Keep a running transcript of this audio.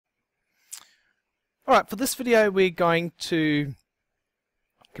Alright, for this video we're going to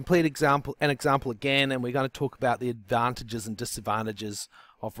complete an example again, and we're going to talk about the advantages and disadvantages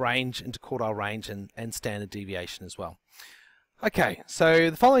of range, interquartile range, and standard deviation as well. Okay, so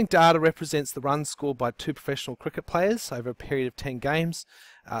the following data represents the runs scored by two professional cricket players over a period of 10 games.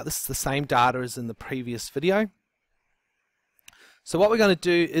 This is the same data as in the previous video. So what we're going to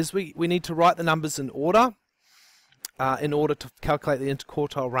do is we need to write the numbers in order to calculate the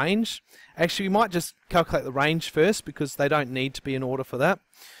interquartile range. Actually, we might just calculate the range first because they don't need to be in order for that.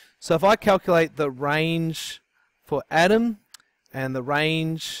 So if I calculate the range for Adam and the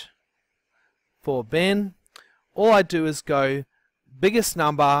range for Ben, all I do is go biggest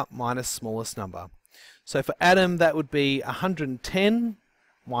number minus smallest number. So for Adam that would be 110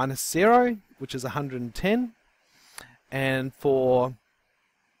 minus 0, which is 110. And for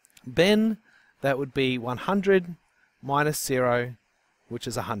Ben that would be 100 minus 0, which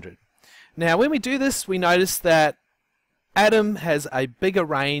is 100. Now when we do this, we notice that Adam has a bigger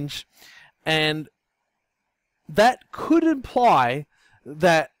range, and that could imply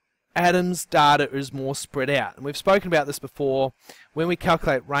that Adam's data is more spread out. And we've spoken about this before. When we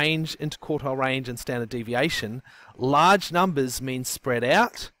calculate range, interquartile range and standard deviation, large numbers mean spread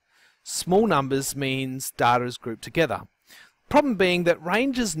out, small numbers means data is grouped together. Problem being that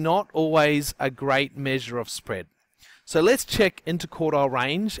range is not always a great measure of spread. So let's check interquartile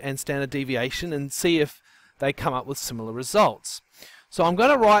range and standard deviation and see if they come up with similar results. So I'm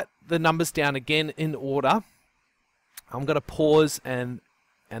going to write the numbers down again in order. I'm going to pause and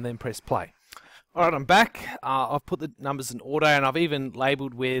then press play. Alright, I'm back. I've put the numbers in order, and I've even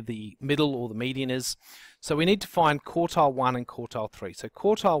labelled where the middle or the median is. So we need to find quartile 1 and quartile 3. So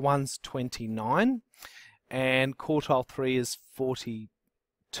quartile 1's 29 and quartile 3 is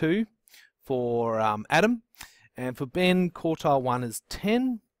 42 for Adam. And for Ben, quartile 1 is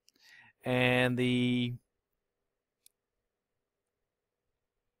 10, and I've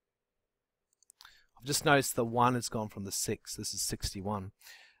just noticed the 1 has gone from the 6. This is 61.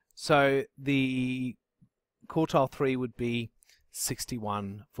 So the quartile 3 would be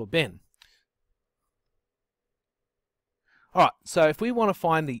 61 for Ben. Alright, so if we want to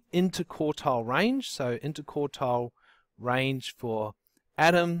find the interquartile range, so interquartile range for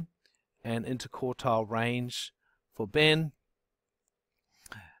Adam and interquartile range for Ben,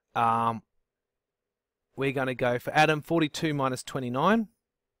 we're going to go for Adam 42 minus 29,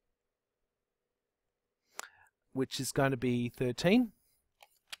 which is going to be 13.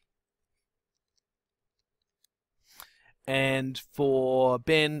 And for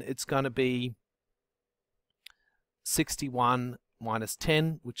Ben, it's going to be 61 minus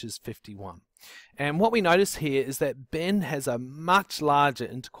 10, which is 51. And what we notice here is that Ben has a much larger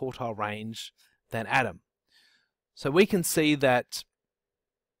interquartile range than Adam. So we can see that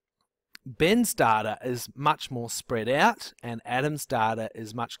Ben's data is much more spread out and Adam's data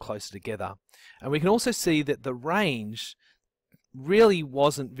is much closer together. And we can also see that the range really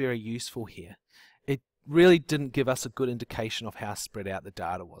wasn't very useful here. It really didn't give us a good indication of how spread out the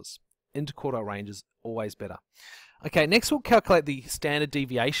data was. Interquartile range is always better. Okay, next we'll calculate the standard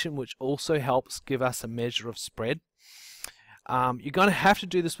deviation, which also helps give us a measure of spread. You're going to have to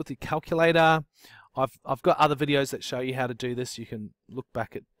do this with your calculator. I've got other videos that show you how to do this. You can look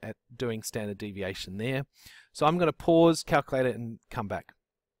back at doing standard deviation there. So I'm going to pause, calculate it, and come back.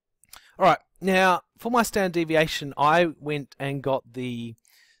 Alright, now for my standard deviation, I went and got the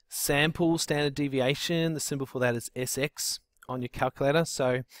sample standard deviation. The symbol for that is SX on your calculator.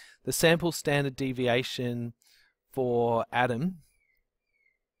 So the sample standard deviation for Adam.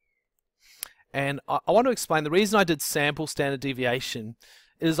 And I want to explain the reason I did sample standard deviation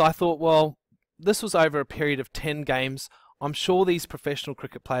is I thought, well, this was over a period of 10 games. I'm sure these professional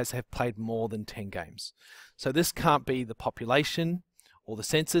cricket players have played more than 10 games. So this can't be the population or the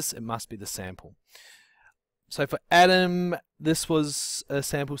census, it must be the sample. So for Adam, this was a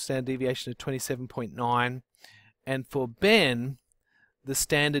sample standard deviation of 27.9, and for Ben, the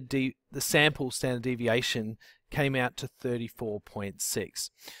sample standard deviation came out to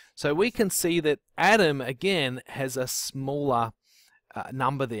 34.6. So we can see that Adam again has a smaller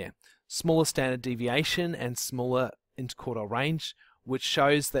number there. Smaller standard deviation and smaller interquartile range, which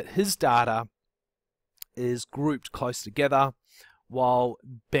shows that his data is grouped close together while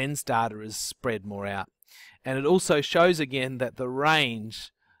Ben's data is spread more out. And it also shows again that the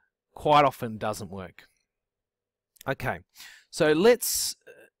range quite often doesn't work. Okay, so let's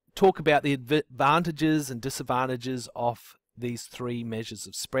talk about the advantages and disadvantages of these three measures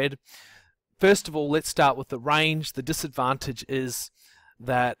of spread. First of all, let's start with the range. The disadvantage is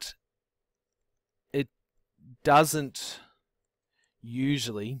that it doesn't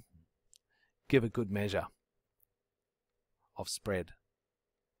usually give a good measure of spread.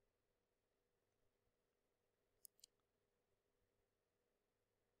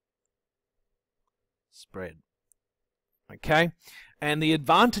 Okay, and the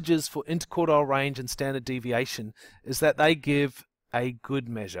advantages for interquartile range and standard deviation is that they give a good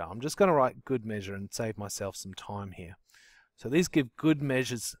measure. I'm just going to write good measure and save myself some time here. So these give good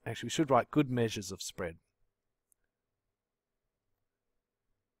measures. Actually, we should write good measures of spread.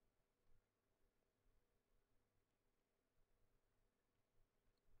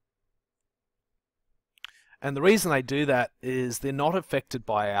 And the reason they do that is they're not affected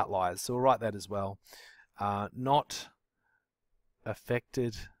by outliers. So we'll write that as well. Not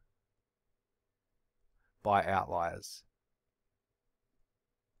affected by outliers.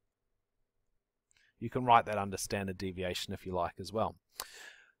 You can write that under standard deviation if you like as well.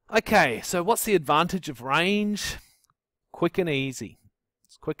 Okay, so what's the advantage of range? Quick and easy.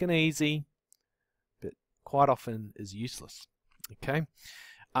 It's quick and easy, but quite often is useless. Okay,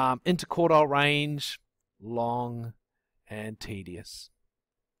 interquartile range, long and tedious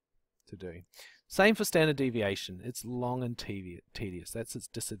to do. Same for standard deviation. It's long and tedious. That's its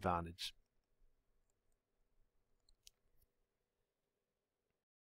disadvantage.